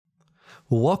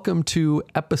Welcome to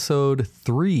episode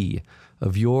 3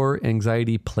 of Your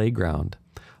Anxiety Playground,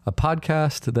 a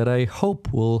podcast that I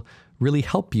hope will really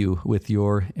help you with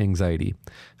your anxiety,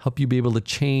 help you be able to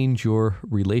change your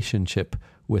relationship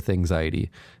with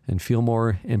anxiety and feel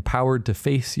more empowered to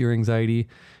face your anxiety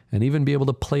and even be able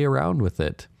to play around with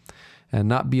it and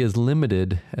not be as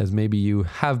limited as maybe you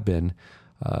have been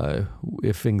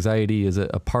if anxiety is a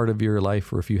part of your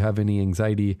life or if you have any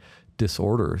anxiety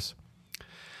disorders.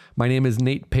 My name is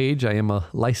Nate Page. I am a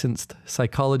licensed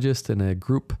psychologist and a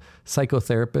group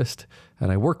psychotherapist,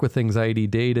 and I work with anxiety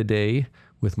day to day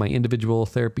with my individual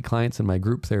therapy clients and my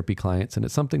group therapy clients, and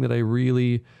it's something that I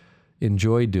really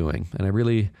enjoy doing, and I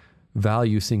really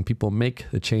value seeing people make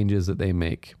the changes that they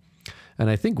make. And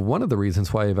I think one of the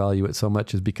reasons why I value it so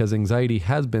much is because anxiety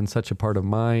has been such a part of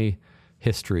my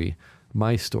history,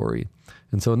 my story.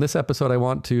 And so in this episode, I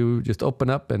want to just open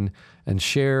up and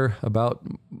share about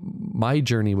my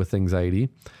journey with anxiety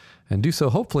and do so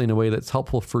hopefully in a way that's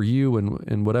helpful for you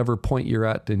in whatever point you're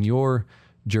at in your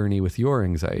journey with your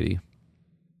anxiety.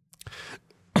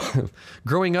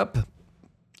 Growing up,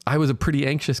 I was a pretty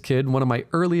anxious kid. One of my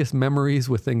earliest memories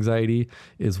with anxiety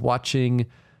is watching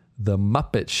The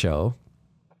Muppet Show.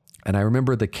 And I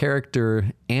remember the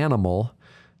character Animal,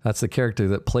 that's the character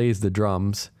that plays the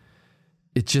drums.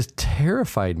 It just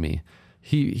terrified me.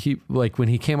 He like when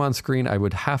he came on screen, I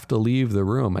would have to leave the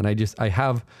room. And I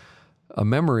have a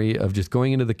memory of just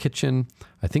going into the kitchen.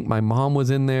 I think my mom was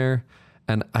in there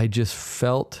and I just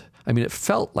felt, it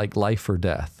felt like life or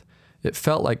death. It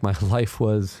felt like my life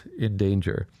was in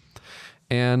danger.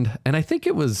 And I think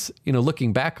it was,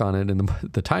 looking back on it and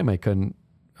the time I couldn't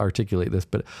articulate this,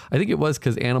 but I think it was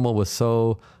because Animal was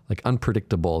so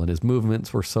unpredictable and his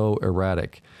movements were so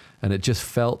erratic. And it just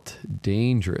felt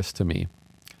dangerous to me.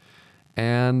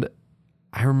 And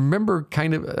I remember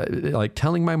kind of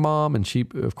telling my mom, and she,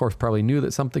 of course, probably knew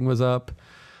that something was up.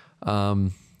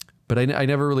 But I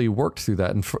never really worked through that.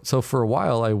 And so for a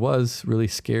while, I was really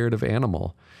scared of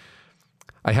Animal.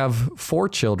 I have 4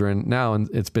 children now, and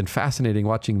it's been fascinating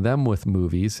watching them with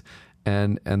movies.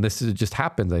 And just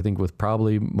happens, I think, with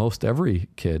probably most every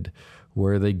kid,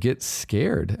 where they get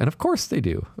scared. And of course they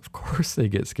do. Of course they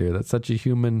get scared. That's such a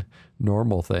human,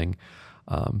 normal thing.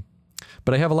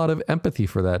 But I have a lot of empathy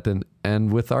for that.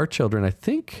 And with our children, I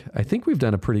think we've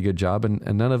done a pretty good job, and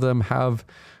none of them have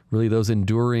really those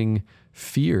enduring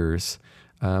fears.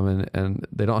 And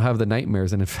they don't have the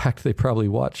nightmares. And in fact, they probably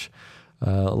watch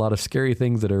a lot of scary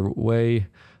things that are way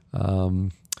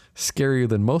scarier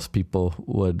than most people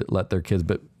would let their kids.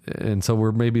 And so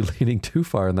we're maybe leaning too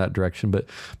far in that direction, but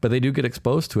they do get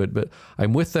exposed to it. But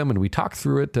I'm with them and we talk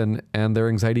through it, and their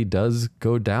anxiety does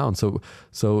go down. So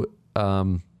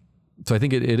I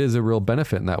think it is a real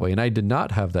benefit in that way. And I did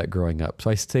not have that growing up. So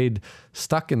I stayed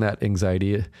stuck in that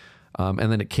anxiety.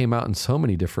 And then it came out in so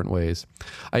many different ways.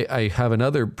 I have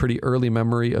another pretty early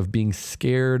memory of being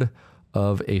scared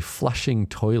of a flushing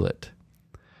toilet.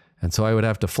 And so I would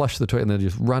have to flush the toilet and then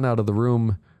just run out of the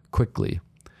room quickly.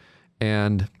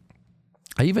 And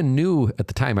I even knew at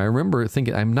the time, I remember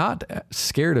thinking, I'm not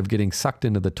scared of getting sucked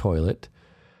into the toilet.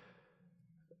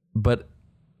 But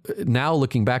now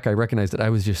looking back, I recognize that I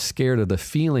was just scared of the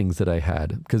feelings that I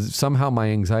had, because somehow my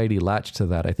anxiety latched to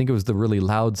that. I think it was the really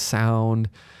loud sound.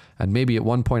 And maybe at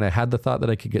one point I had the thought that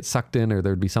I could get sucked in or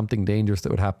there'd be something dangerous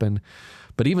that would happen.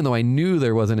 But even though I knew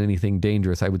there wasn't anything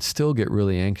dangerous, I would still get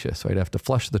really anxious. So I'd have to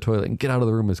flush the toilet and get out of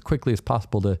the room as quickly as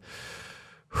possible to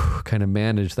kind of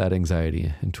manage that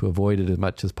anxiety and to avoid it as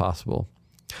much as possible.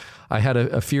 I had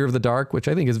a fear of the dark, which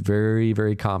I think is very,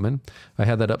 very common. I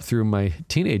had that up through my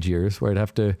teenage years where I'd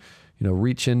have to,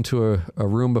 reach into a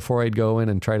room before I'd go in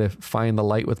and try to find the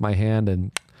light with my hand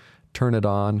and turn it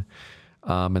on.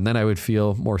 And then I would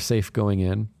feel more safe going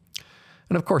in.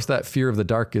 And of course, that fear of the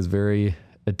dark is very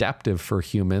adaptive for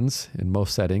humans in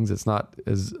most settings. It's not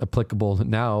as applicable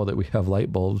now that we have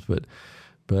light bulbs, but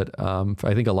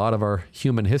I think a lot of our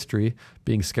human history,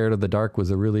 being scared of the dark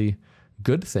was a really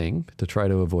good thing to try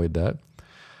to avoid that.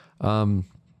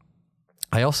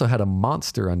 I also had a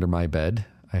monster under my bed.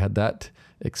 I had that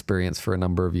experience for a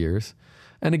number of years.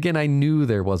 And again, I knew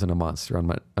there wasn't a monster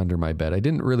under my bed. I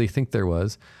didn't really think there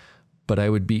was, but I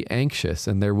would be anxious,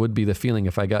 and there would be the feeling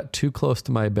if I got too close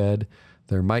to my bed,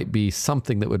 there might be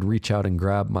something that would reach out and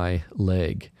grab my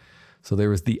leg. So there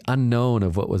was the unknown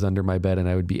of what was under my bed, and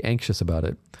I would be anxious about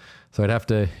it. So I'd have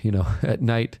to, at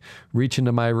night, reach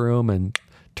into my room and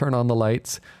turn on the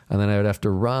lights, and then I would have to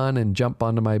run and jump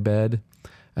onto my bed.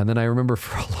 And then I remember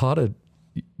for a lot of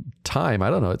time, I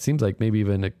don't know, it seems like maybe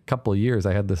even a couple of years,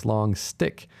 I had this long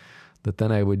stick that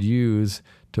then I would use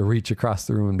to reach across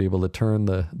the room and be able to turn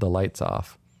the lights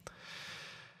off.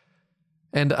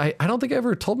 And I don't think I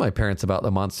ever told my parents about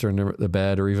the monster in the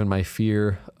bed, or even my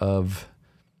fear of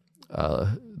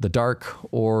the dark,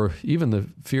 or even the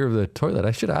fear of the toilet.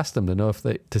 I should ask them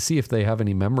to see if they have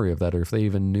any memory of that, or if they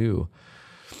even knew.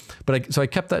 So I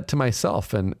kept that to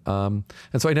myself, and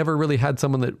so I never really had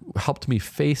someone that helped me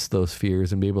face those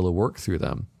fears and be able to work through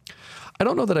them. I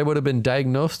don't know that I would have been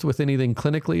diagnosed with anything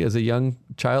clinically as a young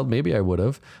child. Maybe I would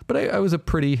have, but I was a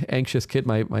pretty anxious kid.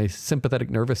 My sympathetic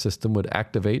nervous system would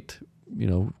activate,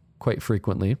 quite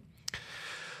frequently.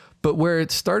 But where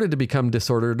it started to become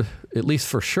disordered, at least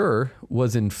for sure,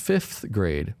 was in 5th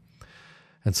grade.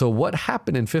 And so what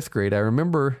happened in 5th grade, I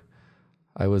remember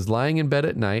I was lying in bed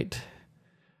at night,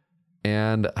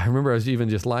 and I remember I was even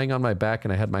just lying on my back,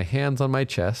 and I had my hands on my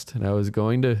chest, and I was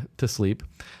going to sleep.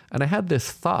 And I had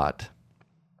this thought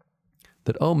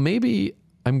that, maybe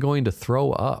I'm going to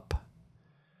throw up.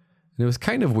 And it was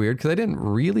kind of weird because I didn't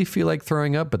really feel like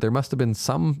throwing up, but there must have been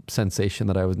some sensation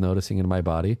that I was noticing in my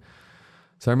body.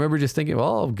 So I remember just thinking,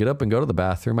 well, I'll get up and go to the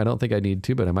bathroom. I don't think I need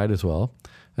to, but I might as well.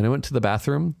 And I went to the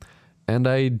bathroom, and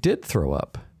I did throw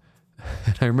up.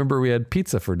 And I remember we had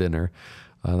pizza for dinner.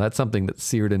 That's something that's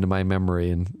seared into my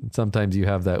memory. And sometimes you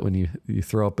have that when you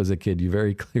throw up as a kid. You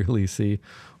very clearly see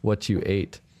what you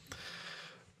ate.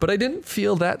 But I didn't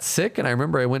feel that sick. And I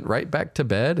remember I went right back to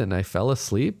bed, and I fell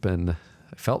asleep, and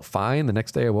I felt fine. The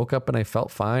next day I woke up and I felt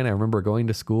fine. I remember going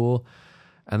to school.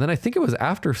 And then I think it was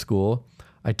after school,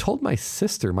 I told my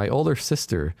sister, my older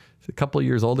sister, a couple of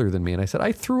years older than me, and I said,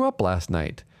 I threw up last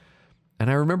night.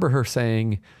 And I remember her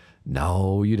saying,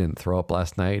 no, you didn't throw up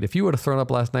last night. If you would have thrown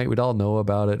up last night, we'd all know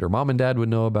about it, or mom and dad would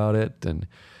know about it, and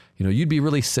you'd be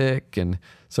really sick. And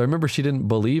so I remember she didn't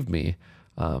believe me,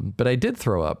 but I did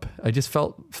throw up. I just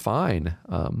felt fine.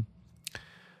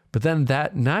 But then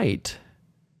that night,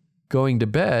 going to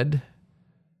bed,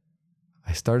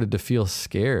 I started to feel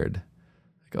scared.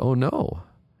 Like, oh no.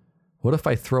 What if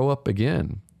I throw up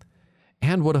again?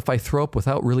 And what if I throw up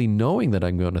without really knowing that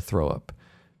I'm going to throw up?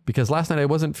 Because last night I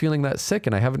wasn't feeling that sick,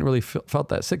 and I haven't really felt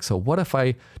that sick. So what if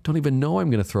I don't even know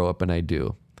I'm going to throw up and I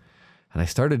do? And I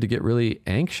started to get really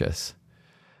anxious.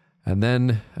 And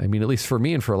then, at least for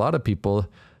me and for a lot of people,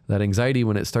 that anxiety,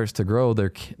 when it starts to grow,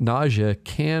 nausea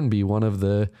can be one of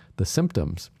the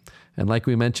symptoms. And like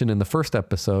we mentioned in the first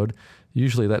episode,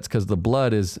 usually that's because the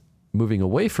blood is moving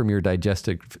away from your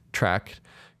digestive tract,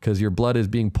 because your blood is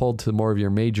being pulled to more of your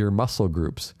major muscle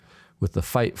groups with the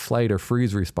fight, flight, or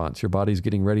freeze response. Your body's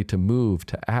getting ready to move,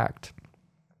 to act.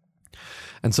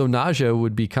 And so nausea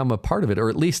would become a part of it, or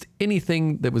at least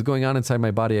anything that was going on inside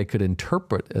my body I could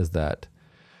interpret as that.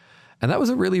 And that was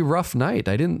a really rough night.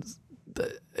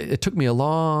 It took me a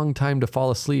long time to fall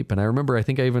asleep. And I remember, I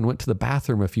think I even went to the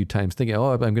bathroom a few times thinking,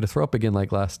 I'm going to throw up again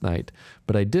like last night,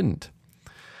 but I didn't.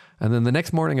 And then the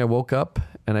next morning I woke up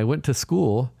and I went to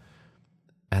school.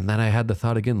 And then I had the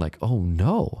thought again, like, oh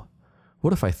no,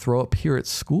 what if I throw up here at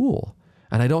school?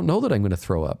 And I don't know that I'm going to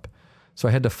throw up. So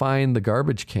I had to find the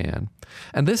garbage can.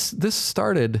 And this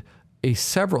started it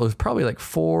was probably like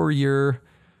 4-year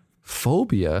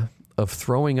phobia of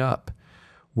throwing up,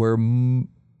 where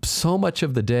so much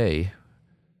of the day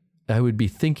I would be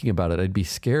thinking about it. I'd be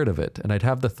scared of it. And I'd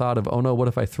have the thought of, oh no, what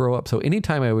if I throw up? So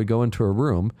anytime I would go into a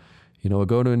room,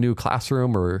 go to a new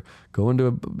classroom, or go into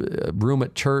a room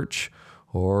at church,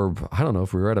 or I don't know,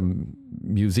 if we were at a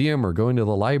museum or going to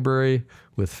the library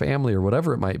with family or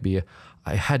whatever it might be,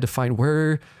 I had to find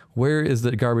where is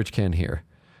the garbage can here?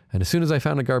 And as soon as I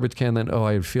found a garbage can, then,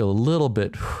 I would feel a little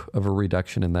bit of a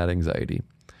reduction in that anxiety.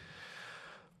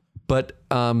 But,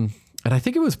 and I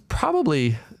think it was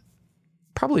probably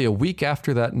a week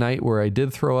after that night where I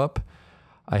did throw up,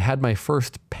 I had my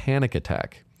first panic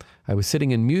attack. I was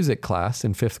sitting in music class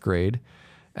in 5th grade,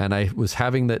 and I was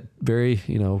having that very,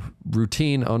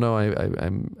 routine. Oh no,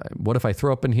 I'm what if I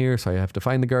throw up in here? So I have to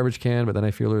find the garbage can, but then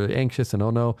I feel really anxious, and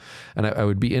oh no. And I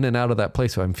would be in and out of that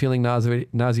place. So I'm feeling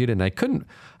nauseated, and I couldn't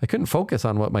focus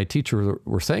on what my teachers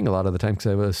were saying a lot of the time, because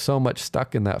I was so much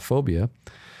stuck in that phobia.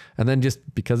 And then just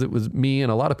because it was me,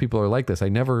 and a lot of people are like this, I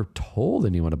never told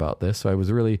anyone about this. So I was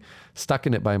really stuck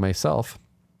in it by myself.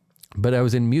 But I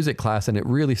was in music class, and it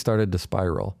really started to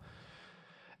spiral.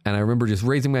 And I remember just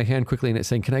raising my hand quickly and it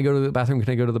saying, can I go to the bathroom?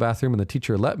 Can I go to the bathroom? And the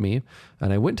teacher let me.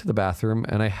 And I went to the bathroom,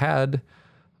 and I had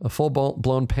a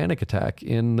full-blown panic attack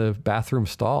in the bathroom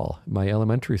stall in my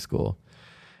elementary school.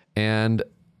 And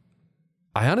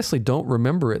I honestly don't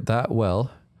remember it that well.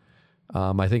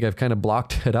 I think I've kind of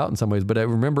blocked it out in some ways, but I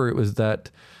remember it was that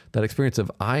experience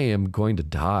of, I am going to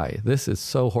die. This is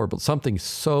so horrible. Something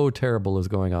so terrible is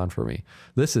going on for me.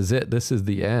 This is it. This is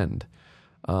the end.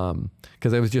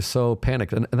 because I was just so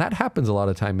panicked. And that happens a lot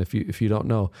of time if you don't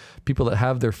know. People that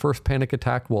have their first panic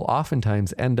attack will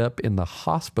oftentimes end up in the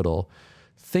hospital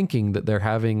thinking that they're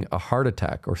having a heart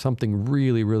attack or something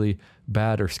really, really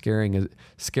bad or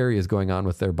scary is going on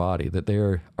with their body, that they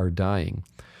are dying.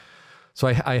 So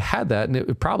I had that, and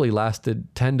it probably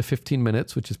lasted 10 to 15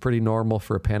 minutes, which is pretty normal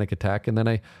for a panic attack. And then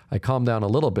I calmed down a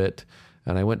little bit,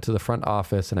 and I went to the front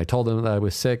office, and I told them that I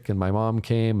was sick, and my mom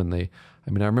came, and I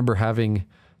remember having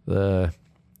the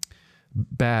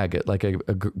bag, like a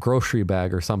grocery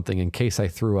bag or something, in case I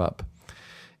threw up.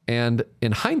 And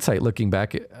in hindsight, looking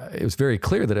back, it was very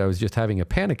clear that I was just having a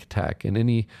panic attack, and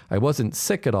I wasn't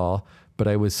sick at all, but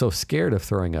I was so scared of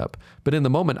throwing up. But in the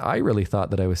moment, I really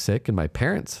thought that I was sick, and my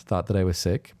parents thought that I was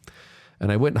sick.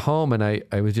 And I went home, and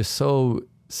I was just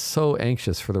so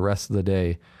anxious for the rest of the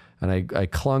day. And I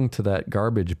clung to that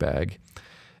garbage bag.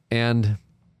 And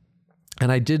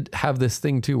I did have this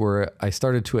thing too, where I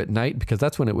started to at night, because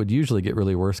that's when it would usually get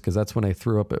really worse, because that's when I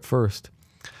threw up at first.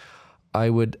 I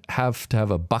would have to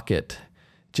have a bucket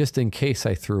just in case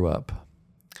I threw up.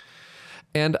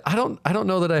 And I don't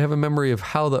know that I have a memory of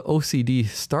how the OCD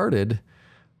started,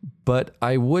 but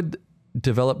I would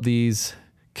develop these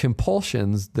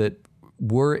compulsions that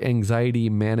were anxiety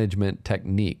management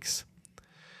techniques.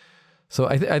 So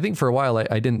I think for a while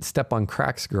I didn't step on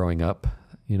cracks growing up.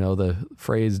 You know, the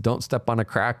phrase, don't step on a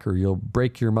crack or you'll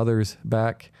break your mother's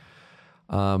back.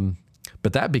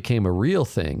 But that became a real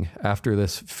thing after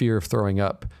this fear of throwing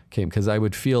up came, because I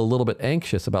would feel a little bit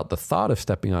anxious about the thought of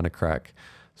stepping on a crack.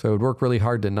 So I would work really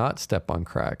hard to not step on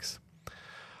cracks.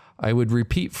 I would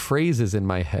repeat phrases in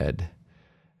my head,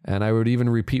 and I would even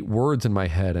repeat words in my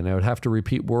head, and I would have to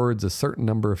repeat words a certain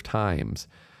number of times.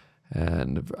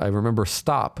 And I remember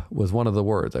stop was one of the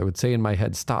words. I would say in my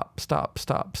head, stop, stop,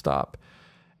 stop, stop.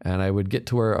 And I would get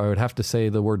to where I would have to say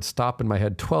the word stop in my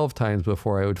head 12 times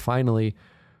before I would finally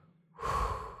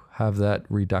have that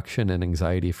reduction in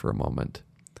anxiety for a moment.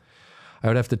 I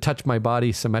would have to touch my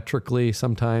body symmetrically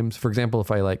sometimes. For example,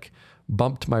 if I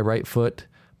bumped my right foot,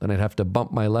 then I'd have to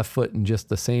bump my left foot in just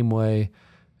the same way.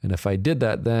 And if I did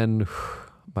that, then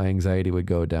my anxiety would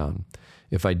go down.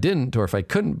 If I didn't, or if I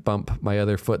couldn't bump my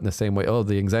other foot in the same way,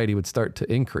 the anxiety would start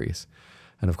to increase.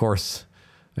 And of course,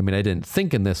 I didn't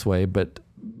think in this way, but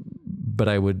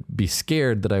I would be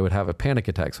scared that I would have a panic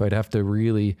attack. So I'd have to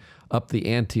really up the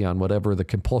ante on whatever the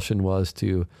compulsion was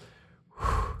to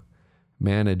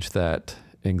manage that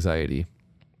anxiety.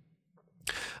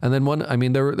 And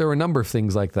then there were a number of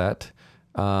things like that.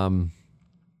 But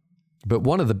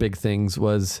one of the big things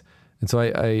was, and so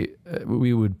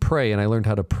we would pray, and I learned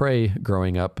how to pray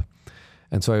growing up.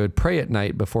 And so I would pray at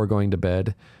night before going to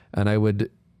bed, and I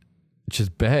would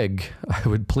just beg, I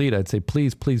would plead, I'd say,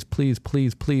 please, please, please,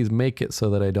 please, please make it so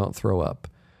that I don't throw up.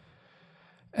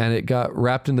 And it got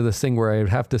wrapped into this thing where I would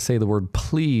have to say the word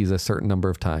please a certain number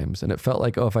of times. And it felt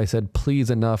like, if I said please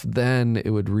enough, then it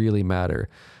would really matter.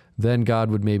 Then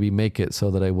God would maybe make it so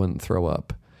that I wouldn't throw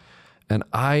up. And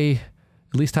I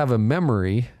at least have a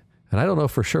memory, and I don't know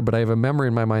for sure, but I have a memory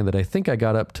in my mind that I think I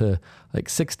got up to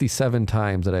 67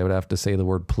 times that I would have to say the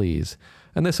word please.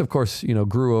 And this, of course,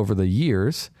 grew over the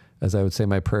years as I would say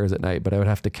my prayers at night, but I would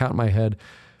have to count in my head,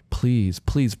 please,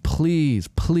 please, please,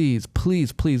 please,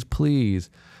 please, please, please.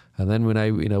 And then when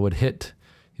I, would hit,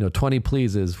 20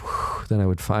 pleases, then I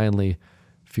would finally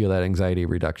feel that anxiety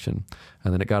reduction.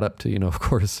 And then it got up to, of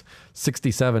course,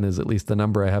 67 is at least the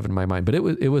number I have in my mind, but it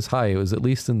was high. It was at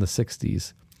least in the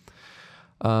 60s.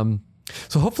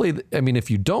 So hopefully, if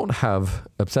you don't have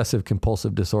obsessive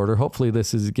compulsive disorder, hopefully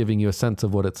this is giving you a sense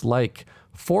of what it's like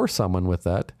for someone with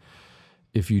that.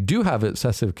 If you do have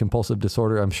obsessive compulsive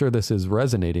disorder, I'm sure this is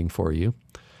resonating for you.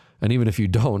 And even if you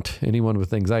don't, anyone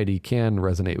with anxiety can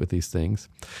resonate with these things.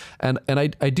 And I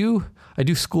do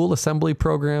school assembly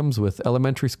programs with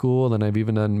elementary school, and I've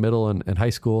even done middle and high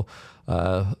school.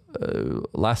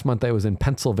 Last month I was in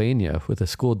Pennsylvania with a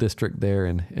school district there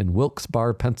in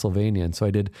Wilkes-Barre, Pennsylvania. And so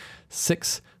I did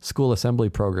 6 school assembly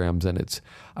programs. And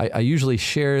I usually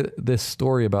share this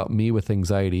story about me with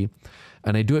anxiety.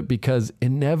 And I do it because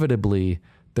inevitably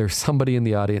there's somebody in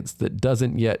the audience that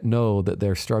doesn't yet know that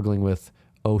they're struggling with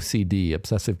OCD,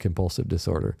 obsessive compulsive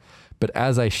disorder. But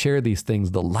as I share these things,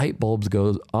 the light bulbs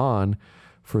go on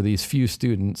for these few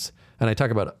students. And I talk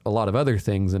about a lot of other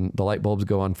things, and the light bulbs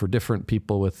go on for different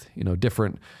people with,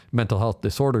 different mental health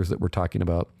disorders that we're talking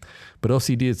about. But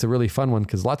OCD is a really fun one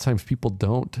because lots of times people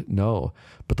don't know,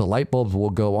 but the light bulbs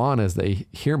will go on as they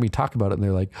hear me talk about it, and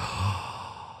they're like, oh,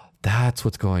 that's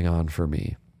what's going on for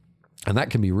me. And that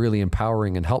can be really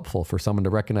empowering and helpful for someone to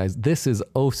recognize this is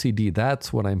OCD.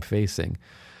 That's what I'm facing.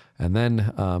 And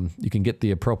then you can get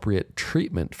the appropriate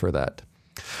treatment for that.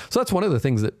 So that's one of the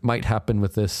things that might happen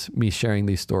with me sharing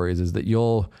these stories, is that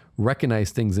you'll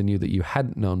recognize things in you that you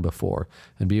hadn't known before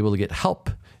and be able to get help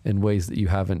in ways that you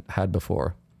haven't had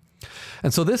before.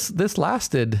 And so this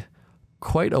lasted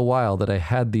quite a while, that I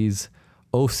had these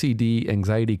OCD,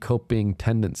 anxiety coping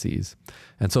tendencies.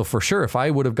 And so for sure, if I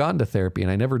would have gone to therapy,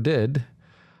 and I never did,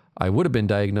 I would have been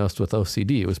diagnosed with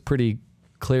OCD. It was pretty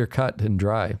clear cut and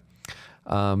dry.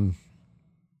 And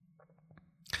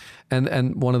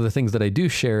one of the things that I do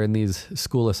share in these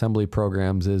school assembly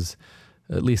programs is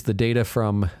at least the data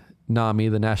from NAMI,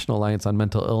 the National Alliance on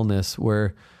Mental Illness,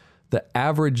 where the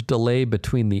average delay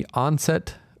between the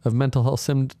onset of mental health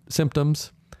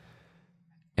symptoms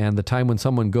and the time when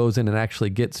someone goes in and actually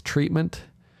gets treatment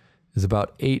is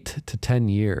about 8 to 10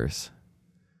 years.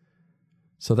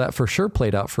 So that for sure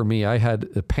played out for me. I had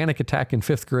a panic attack in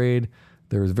 5th grade.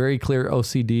 There was very clear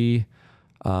OCD.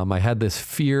 I had this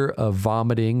fear of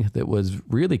vomiting that was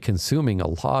really consuming a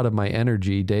lot of my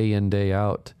energy day in, day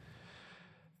out.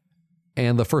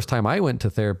 And the first time I went to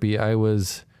therapy, I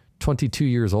was 22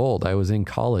 years old. I was in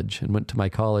college and went to my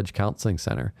college counseling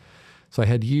center. So I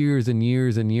had years and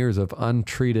years and years of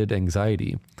untreated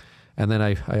anxiety. And then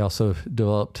I also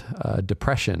developed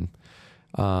depression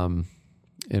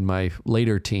in my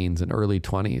later teens and early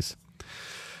 20s.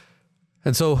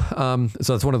 And so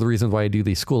that's one of the reasons why I do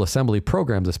these school assembly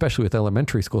programs, especially with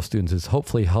elementary school students, is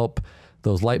hopefully help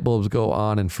those light bulbs go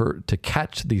on and to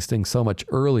catch these things so much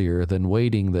earlier than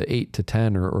waiting the 8 to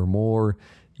 10 or more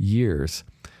years.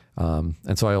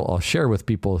 And so I'll share with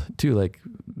people too, like,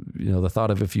 the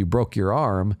thought of if you broke your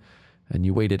arm and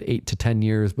you waited 8 to 10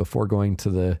 years before going to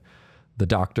the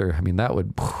doctor, I mean, that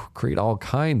would create all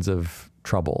kinds of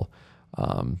trouble.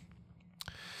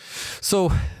 So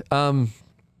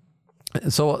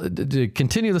to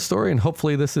continue the story, and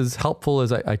hopefully this is helpful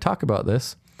as I talk about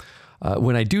this,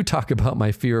 when I do talk about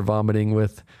my fear of vomiting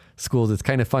with schools, it's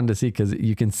kind of fun to see because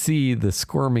you can see the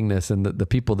squirmingness and the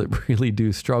people that really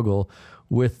do struggle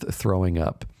with throwing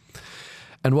up.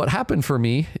 And what happened for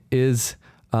me is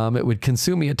it would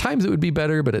consume me. At times it would be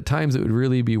better, but at times it would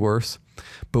really be worse.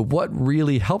 But what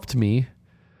really helped me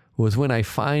was when I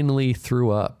finally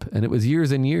threw up. And it was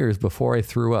years and years before I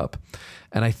threw up.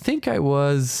 And I think I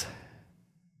was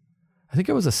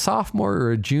a sophomore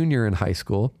or a junior in high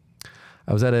school.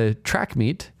 I was at a track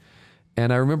meet,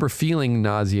 and I remember feeling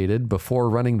nauseated before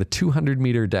running the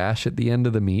 200-meter dash at the end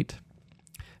of the meet.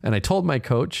 And I told my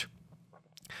coach,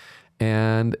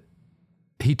 and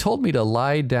he told me to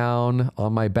lie down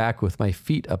on my back with my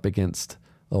feet up against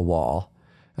a wall.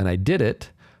 And I did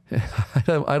it. I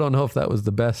don't know if that was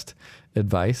the best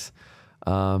advice.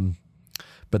 But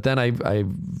then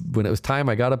when it was time,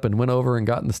 I got up and went over and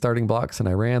got in the starting blocks, and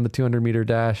I ran the 200-meter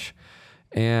dash.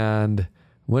 And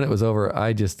when it was over,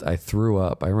 I threw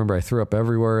up. I remember I threw up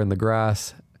everywhere in the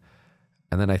grass.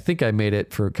 And then I think I made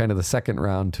it for kind of the second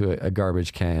round to a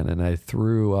garbage can, and I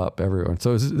threw up everywhere. And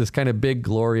so it was this kind of big,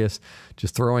 glorious,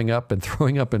 just throwing up in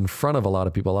front of a lot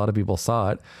of people. A lot of people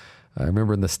saw it. I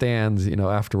remember in the stands,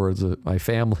 afterwards, my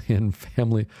family and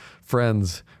family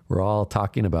friends were all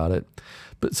talking about it.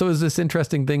 But so it was this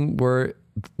interesting thing where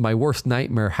my worst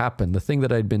nightmare happened. The thing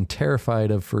that I'd been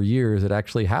terrified of for years, it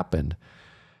actually happened.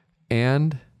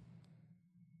 And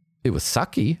it was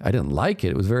sucky. I didn't like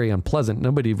it. It was very unpleasant.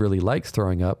 Nobody really likes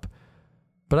throwing up,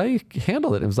 but I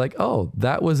handled it. It was like, oh,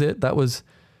 that was it. That was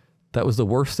the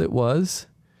worst it was.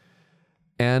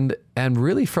 And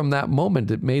really from that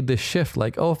moment, it made this shift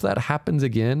like, oh, if that happens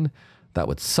again, that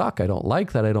would suck. I don't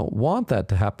like that. I don't want that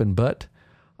to happen, but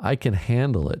I can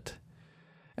handle it.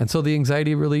 And so the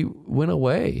anxiety really went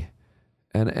away.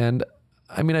 And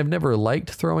I mean, I've never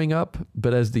liked throwing up,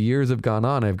 but as the years have gone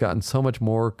on, I've gotten so much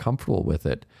more comfortable with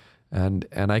it. And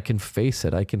I can face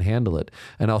it. I can handle it.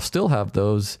 And I'll still have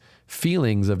those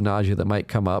feelings of nausea that might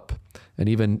come up, and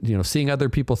even, seeing other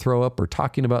people throw up or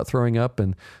talking about throwing up.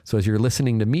 And so as you're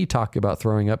listening to me talk about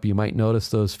throwing up, you might notice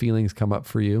those feelings come up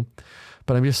for you,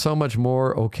 but I'm just so much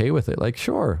more okay with it. Like,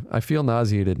 sure, I feel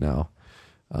nauseated now.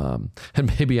 And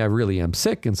maybe I really am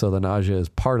sick, and so the nausea is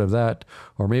part of that,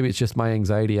 or maybe it's just my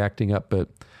anxiety acting up. But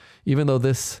even though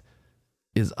this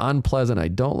is unpleasant, I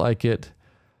don't like it,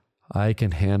 I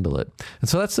can handle it. And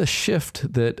so that's a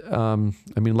shift that,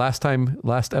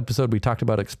 last episode we talked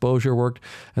about exposure work,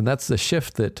 and that's the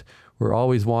shift that we're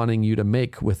always wanting you to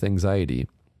make with anxiety.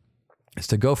 Is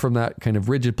to go from that kind of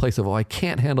rigid place of, oh, I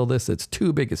can't handle this, it's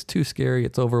too big, it's too scary,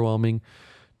 it's overwhelming,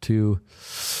 to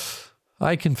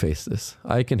I can face this.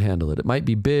 I can handle it. It might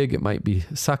be big. It might be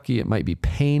sucky. It might be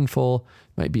painful.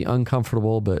 It might be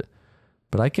uncomfortable, but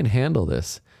I can handle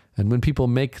this. And when people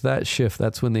make that shift,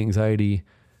 that's when the anxiety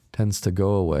tends to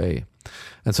go away.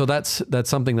 And so that's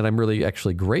something that I'm really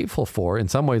actually grateful for. In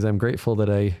some ways, I'm grateful that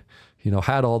I,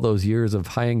 had all those years of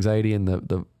high anxiety and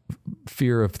the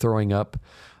fear of throwing up,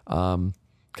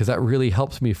 because that really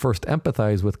helps me first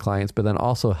empathize with clients, but then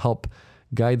also help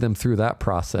guide them through that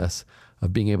process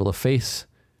of being able to face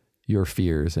your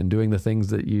fears and doing the things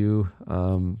that you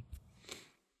don't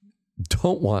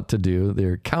want to do.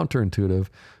 They're counterintuitive,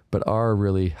 but are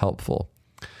really helpful.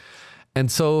 And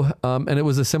so, and it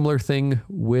was a similar thing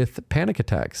with panic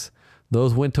attacks.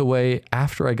 Those went away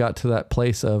after I got to that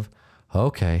place of,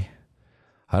 okay,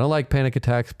 I don't like panic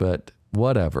attacks, but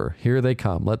whatever, here they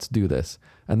come, let's do this.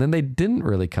 And then they didn't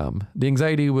really come. The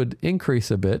anxiety would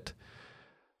increase a bit,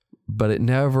 but it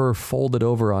never folded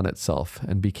over on itself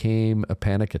and became a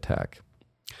panic attack.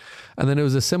 And then it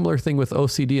was a similar thing with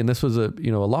OCD, and this was a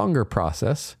longer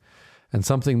process and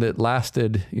something that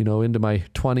lasted, into my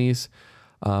 20s.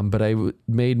 But I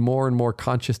made more and more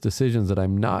conscious decisions that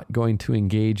I'm not going to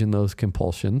engage in those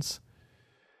compulsions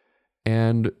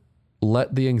and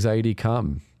let the anxiety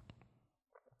come.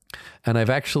 And I've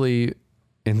actually,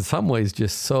 in some ways,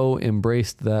 just so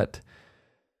embraced that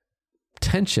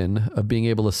tension of being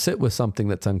able to sit with something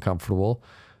that's uncomfortable,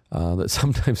 that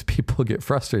sometimes people get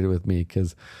frustrated with me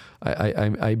because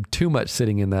I'm too much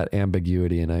sitting in that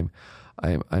ambiguity, and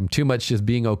I'm too much just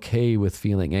being okay with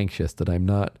feeling anxious, that I'm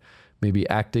not maybe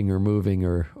acting or moving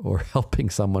or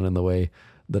helping someone in the way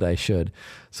that I should.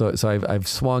 So I've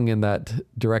swung in that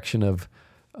direction of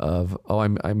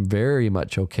I'm very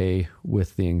much okay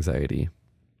with the anxiety.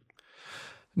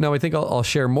 Now, I think I'll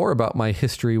share more about my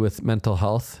history with mental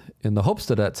health in the hopes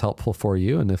that that's helpful for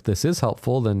you. And if this is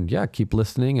helpful, then keep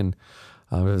listening. And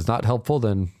if it's not helpful,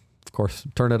 then of course,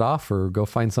 turn it off or go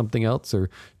find something else or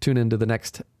tune into the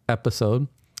next episode.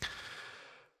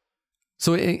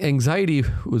 So anxiety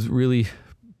was really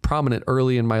prominent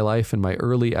early in my life, in my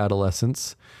early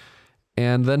adolescence.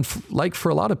 And then like for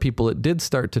a lot of people, it did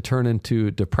start to turn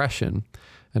into depression.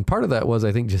 And part of that was,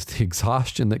 I think, just the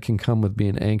exhaustion that can come with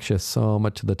being anxious so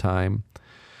much of the time.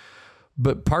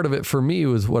 But part of it for me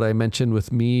was what I mentioned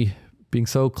with me being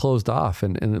so closed off,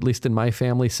 and at least in my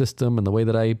family system and the way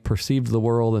that I perceived the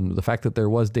world and the fact that there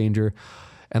was danger.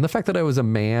 And the fact that I was a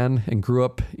man and grew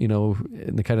up,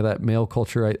 in the kind of that male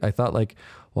culture, I thought like,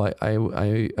 well, I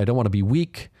don't want to be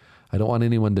weak. I don't want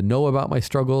anyone to know about my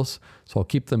struggles. So I'll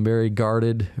keep them very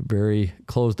guarded, very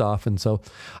closed off. And so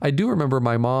I do remember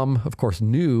my mom, of course,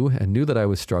 knew that I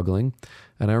was struggling.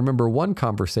 And I remember one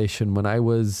conversation when I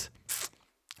was,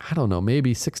 I don't know,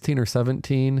 maybe 16 or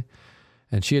 17.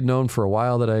 And she had known for a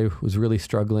while that I was really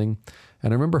struggling.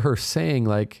 And I remember her saying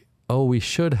like, oh, we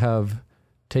should have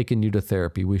taken you to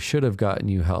therapy. We should have gotten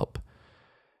you help.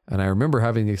 And I remember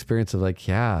having the experience of like,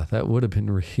 yeah, that would have been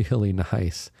really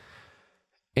nice.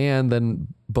 And then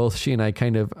both she and I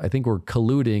I think were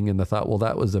colluding in the thought, well,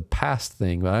 that was a past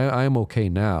thing, but I'm okay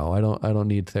now. I don't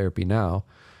need therapy now.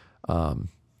 And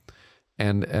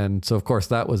so of course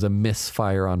that was a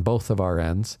misfire on both of our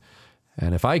ends.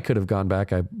 And if I could have gone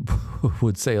back, I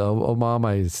would say, oh, Mom,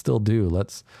 I still do.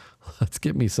 Let's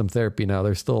get me some therapy now.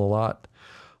 There's still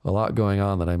a lot going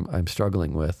on that I'm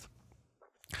struggling with.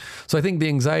 So I think the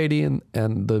anxiety and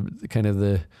the kind of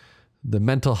the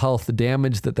mental health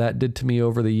damage that did to me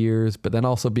over the years, but then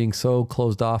also being so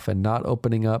closed off and not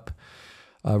opening up,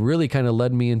 really kind of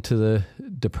led me into the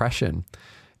depression.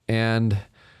 And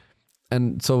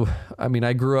so, I mean,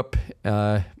 I grew up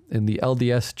in the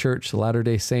LDS Church, the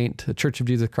Latter-day Saint, the Church of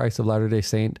Jesus Christ of Latter-day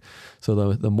Saint,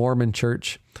 so the Mormon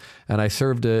church. And I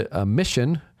served a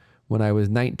mission when I was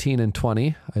 19 and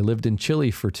 20. I lived in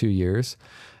Chile for 2 years.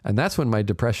 And that's when my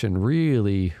depression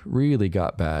really, really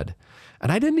got bad.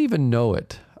 And I didn't even know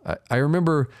it. I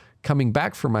remember coming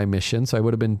back from my mission. So I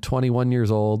would have been 21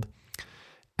 years old.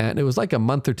 And it was like a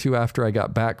month or two after I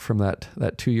got back from that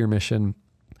 2-year mission.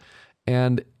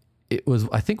 And it was,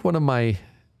 I think, one of my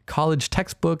college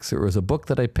textbooks. It was a book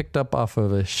that I picked up off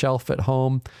of a shelf at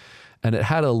home. And it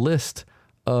had a list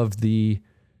of the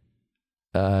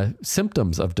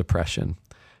symptoms of depression.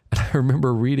 And I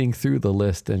remember reading through the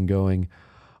list and going,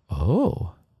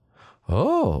 oh,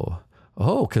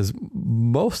 because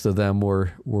most of them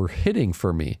were hitting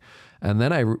for me. And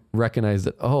then I recognized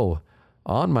that,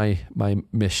 on my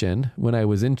mission, when I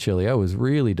was in Chile, I was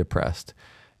really depressed.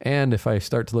 And if I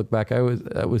start to look back,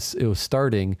 it was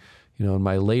starting, in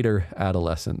my later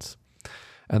adolescence.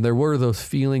 And there were those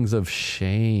feelings of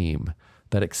shame,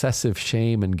 that excessive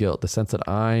shame and guilt, the sense that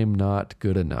I'm not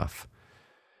good enough.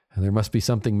 And there must be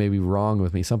something maybe wrong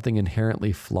with me, something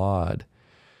inherently flawed.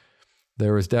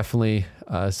 There was definitely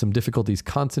some difficulties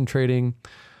concentrating.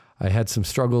 I had some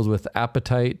struggles with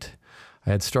appetite.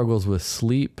 I had struggles with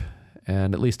sleep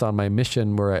And at least on my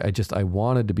mission where I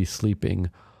wanted to be sleeping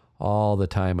all the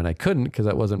time, and I couldn't because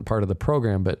that wasn't part of the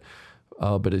program, but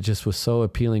it just was so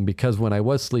appealing because when I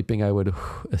was sleeping, I would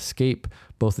escape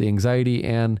both the anxiety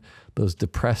and those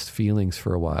depressed feelings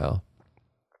for a while.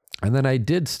 And then I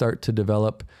did start to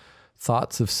develop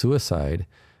thoughts of suicide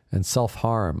and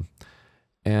self-harm.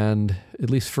 And at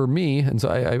least for me, and so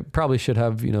I probably should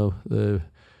have, the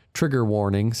trigger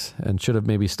warnings and should have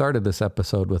maybe started this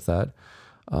episode with that.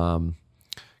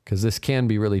 Because this can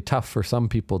be really tough for some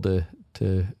people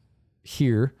to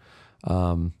hear.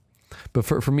 But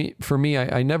for me,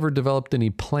 I never developed any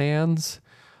plans,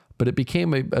 but it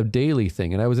became a daily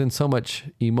thing. And I was in so much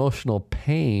emotional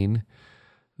pain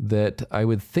that I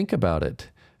would think about it,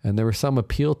 and there was some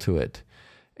appeal to it.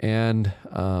 And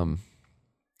I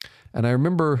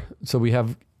remember, so we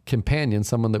have companions,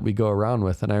 someone that we go around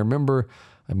with. And I remember,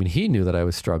 he knew that I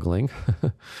was struggling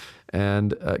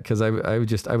and, cause I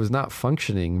was not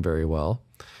functioning very well.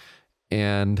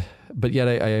 But yet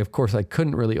of course I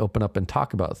couldn't really open up and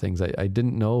talk about things. I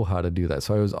didn't know how to do that.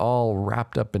 So I was all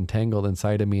wrapped up and tangled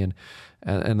inside of me.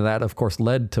 And that of course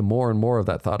led to more and more of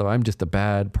that thought of, I'm just a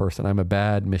bad person. I'm a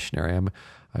bad missionary.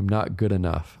 I'm not good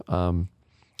enough.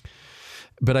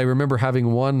 But I remember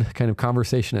having one kind of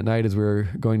conversation at night as we were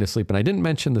going to sleep, and I didn't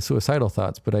mention the suicidal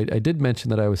thoughts, but I did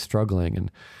mention that I was struggling,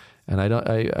 and I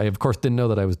of course didn't know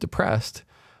that I was depressed.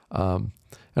 And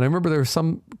I remember there was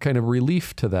some kind of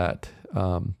relief to that.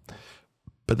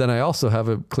 But then I also have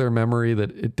a clear memory that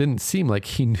it didn't seem like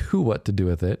he knew what to do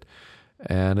with it.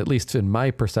 And at least in my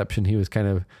perception, he was kind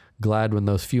of glad when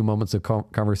those few moments of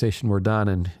conversation were done,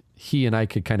 and he and I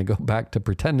could kind of go back to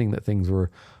pretending that things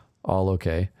were all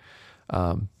okay.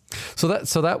 So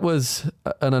that was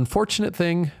an unfortunate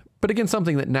thing, but again,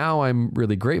 something that now I'm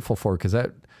really grateful for, because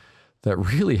that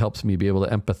really helps me be able to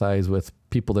empathize with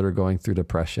people that are going through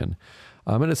depression.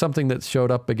 And it's something that showed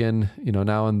up again,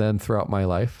 now and then throughout my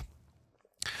life.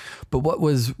 But what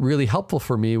was really helpful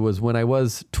for me was when I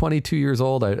was 22 years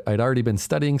old, I'd already been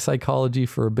studying psychology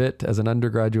for a bit as an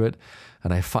undergraduate,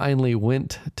 and I finally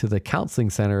went to the counseling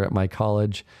center at my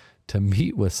college to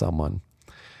meet with someone.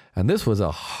 And this was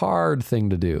a hard thing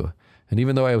to do. And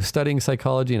even though I was studying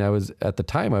psychology and I was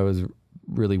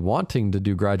really wanting to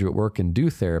do graduate work and do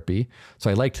therapy, so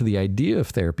I liked the idea of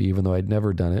therapy, even though I'd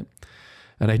never done it.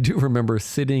 And I do remember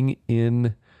sitting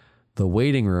in the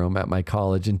waiting room at my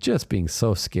college and just being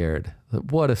so scared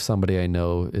that what if somebody I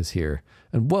know is here,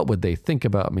 and what would they think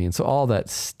about me? And so all that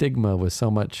stigma was so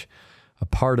much a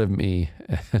part of me.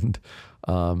 And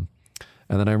then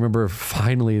I remember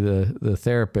finally the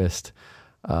therapist,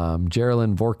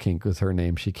 Geraldine Vorkink was her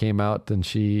name. She came out and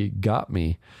she got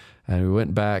me, and we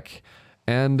went back,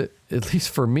 and at least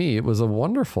for me, it was a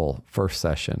wonderful first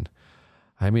session.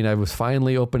 I was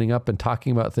finally opening up and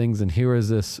talking about things, and here was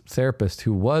this therapist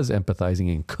who was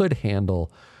empathizing and could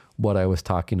handle what I was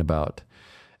talking about.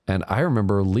 And I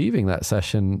remember leaving that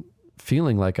session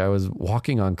feeling like I was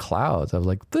walking on clouds. I was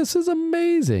like, this is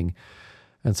amazing.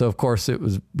 And so, of course, it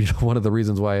was one of the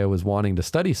reasons why I was wanting to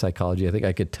study psychology. I think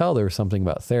I could tell there was something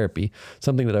about therapy,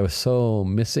 something that I was so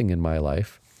missing in my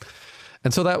life.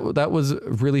 And so that was a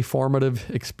really formative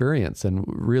experience and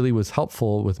really was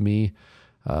helpful with me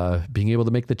being able to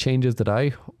make the changes that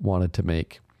I wanted to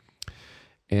make.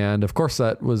 And of course,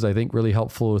 that was, I think, really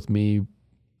helpful with me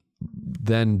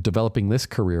then developing this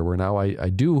career where now I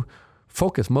do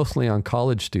focus mostly on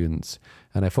college students,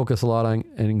 and I focus a lot on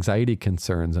anxiety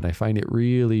concerns. And I find it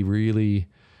really, really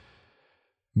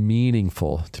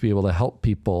meaningful to be able to help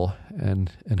people and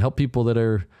help people that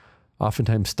are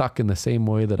oftentimes stuck in the same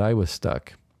way that I was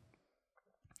stuck.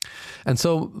 And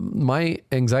so my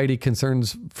anxiety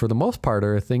concerns, for the most part,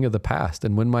 are a thing of the past.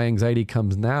 And when my anxiety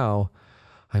comes now,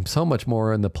 I'm so much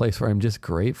more in the place where I'm just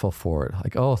grateful for it.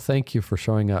 Like, oh, thank you for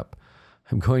showing up.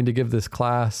 I'm going to give this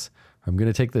class. I'm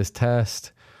going to take this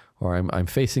test, or I'm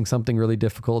facing something really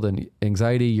difficult, and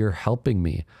anxiety, you're helping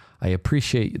me. I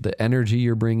appreciate the energy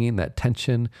you're bringing, that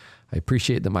tension. I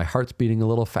appreciate that my heart's beating a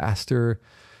little faster.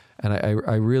 And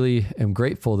I really am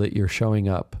grateful that you're showing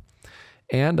up.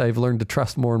 And I've learned to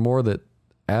trust more and more that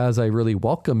as I really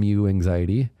welcome you,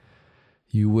 anxiety,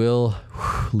 you will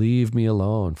leave me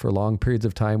alone for long periods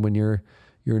of time when you're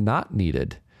not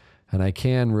needed. And I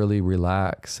can really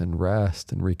relax and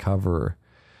rest and recover.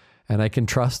 And I can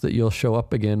trust that you'll show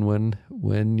up again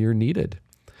when you're needed.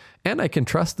 And I can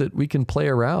trust that we can play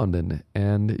around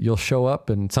and you'll show up,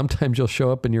 and sometimes you'll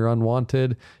show up and you're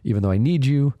unwanted, even though I need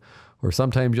you, or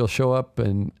sometimes you'll show up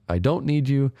and I don't need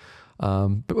you.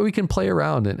 But we can play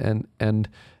around and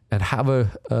have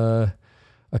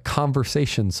a a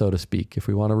conversation, so to speak, if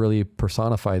we want to really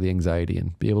personify the anxiety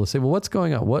and be able to say, well, what's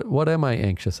going on? What am I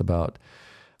anxious about?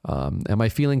 Am I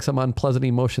feeling some unpleasant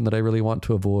emotion that I really want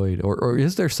to avoid? Or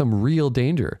is there some real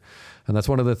danger? And that's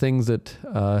one of the things that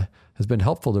has been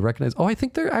helpful to recognize, I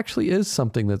think there actually is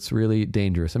something that's really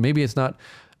dangerous. And maybe it's not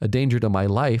a danger to my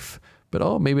life,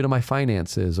 but maybe to my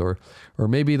finances, or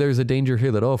maybe there's a danger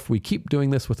here that, if we keep doing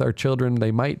this with our children,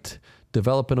 they might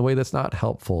develop in a way that's not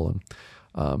helpful.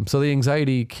 And so the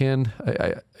anxiety can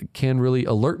really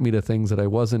alert me to things that I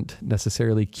wasn't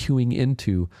necessarily cueing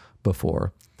into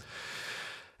before.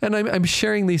 And I'm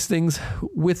sharing these things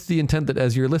with the intent that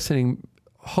as you're listening,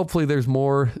 hopefully there's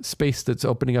more space that's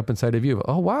opening up inside of you.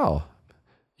 Oh, wow.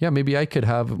 Yeah, maybe I could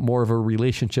have more of a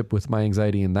relationship with my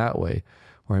anxiety in that way,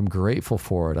 where I'm grateful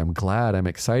for it. I'm glad, I'm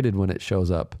excited when it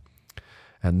shows up.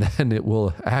 And then it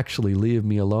will actually leave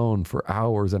me alone for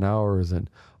hours and hours and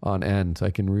on end, so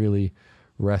I can really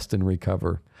rest and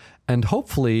recover. And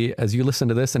hopefully, as you listen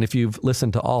to this, and if you've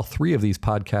listened to all 3 of these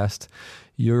podcasts,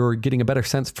 you're getting a better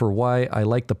sense for why I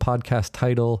like the podcast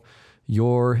title,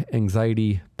 Your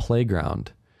Anxiety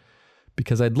Playground.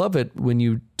 Because I'd love it when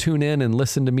you tune in and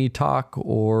listen to me talk,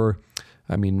 or,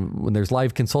 when there's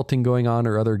live consulting going on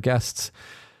or other guests,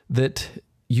 that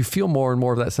you feel more and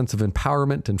more of that sense of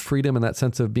empowerment and freedom and that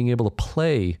sense of being able to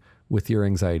play with your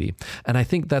anxiety. And I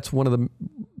think that's one of the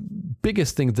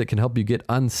biggest things that can help you get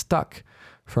unstuck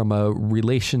from a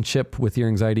relationship with your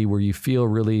anxiety where you feel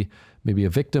really maybe a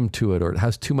victim to it, or it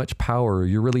has too much power, or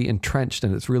you're really entrenched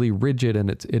and it's really rigid, and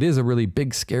it is a really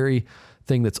big, scary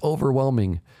thing that's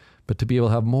overwhelming. But to be able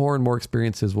to have more and more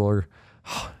experiences where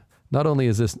not only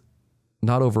is this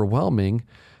not overwhelming,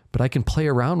 but I can play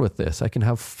around with this. I can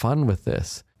have fun with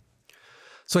this.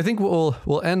 So I think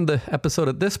we'll end the episode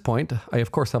at this point. I,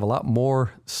 of course, have a lot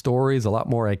more stories, a lot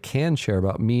more I can share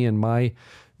about me and my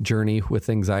journey with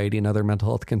anxiety and other mental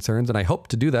health concerns. And I hope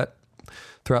to do that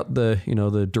throughout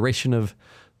the duration of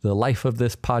the life of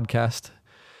this podcast.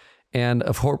 And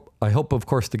I hope, of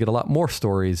course, to get a lot more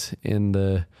stories in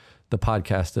the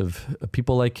podcast of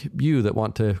people like you that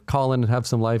want to call in and have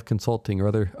some live consulting,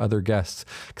 or other guests.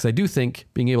 Because I do think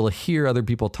being able to hear other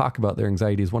people talk about their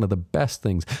anxiety is one of the best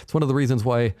things. It's one of the reasons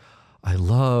why I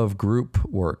love group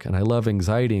work and I love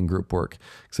anxiety in group work,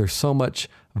 because there's so much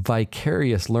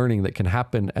vicarious learning that can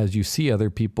happen as you see other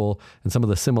people and some of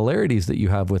the similarities that you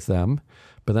have with them,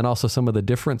 but then also some of the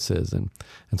differences. And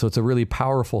so it's a really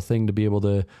powerful thing to be able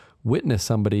to witness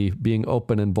somebody being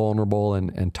open and vulnerable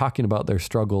and talking about their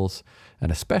struggles,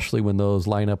 and especially when those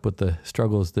line up with the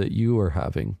struggles that you are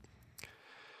having.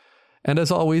 And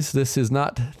as always, this is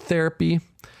not therapy.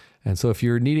 And so if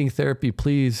you're needing therapy,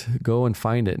 please go and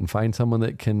find it and find someone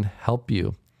that can help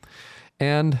you.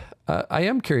 And I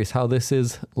am curious how this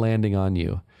is landing on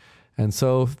you. And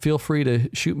so feel free to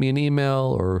shoot me an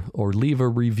email or leave a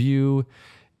review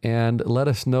and let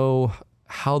us know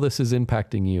how this is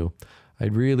impacting you.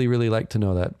 I'd really, really like to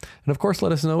know that. And of course,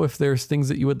 let us know if there's things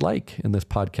that you would like in this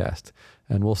podcast,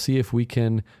 and we'll see if we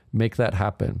can make that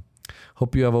happen.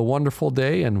 Hope you have a wonderful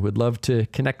day, and would love to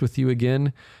connect with you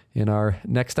again in our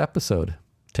next episode.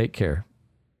 Take care.